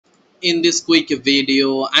In this quick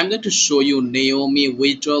video, I'm going to show you Naomi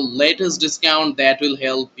Whittel latest discount that will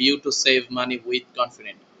help you to save money with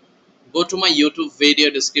confidence. Go to my YouTube video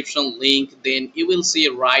description link, then you will see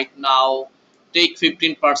right now take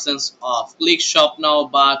 15% off. Click shop now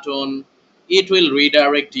button. It will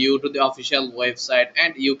redirect you to the official website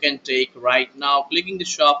and you can take right now clicking the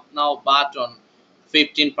shop now button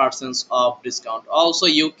 15% off discount. Also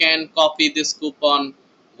you can copy this coupon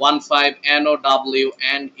 15NOW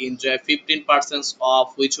and enjoy 15%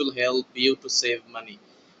 off, which will help you to save money.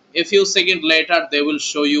 A few seconds later, they will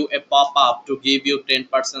show you a pop-up to give you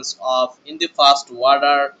 10% off in the first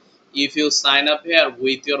order if you sign up here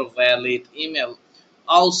with your valid email.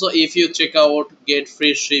 Also, if you check out, get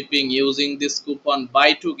free shipping using this coupon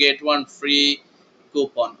buy two get one free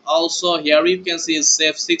coupon. Also, here you can see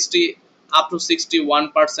save 60 up to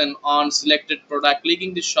 61% on selected product.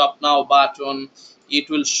 Clicking the shop now button, it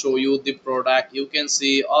will show you the product. You can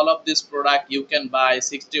see all of this product you can buy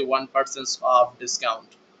 61% off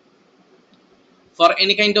discount. For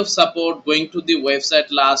any kind of support, going to the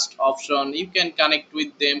website last option, you can connect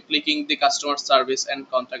with them clicking the customer service and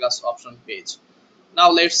contact us option page. Now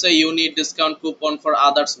let's say you need discount coupon for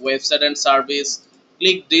others website and service.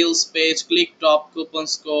 Click deals page, click top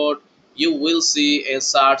coupons code. You will see a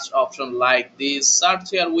search option like this.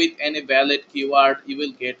 Search here with any valid keyword, you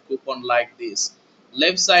will get coupon like this.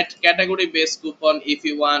 Left side category based coupon if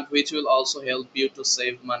you want, which will also help you to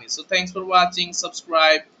save money. So thanks for watching.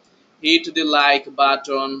 Subscribe, hit the like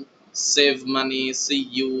button, save money. See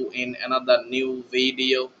you in another new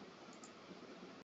video.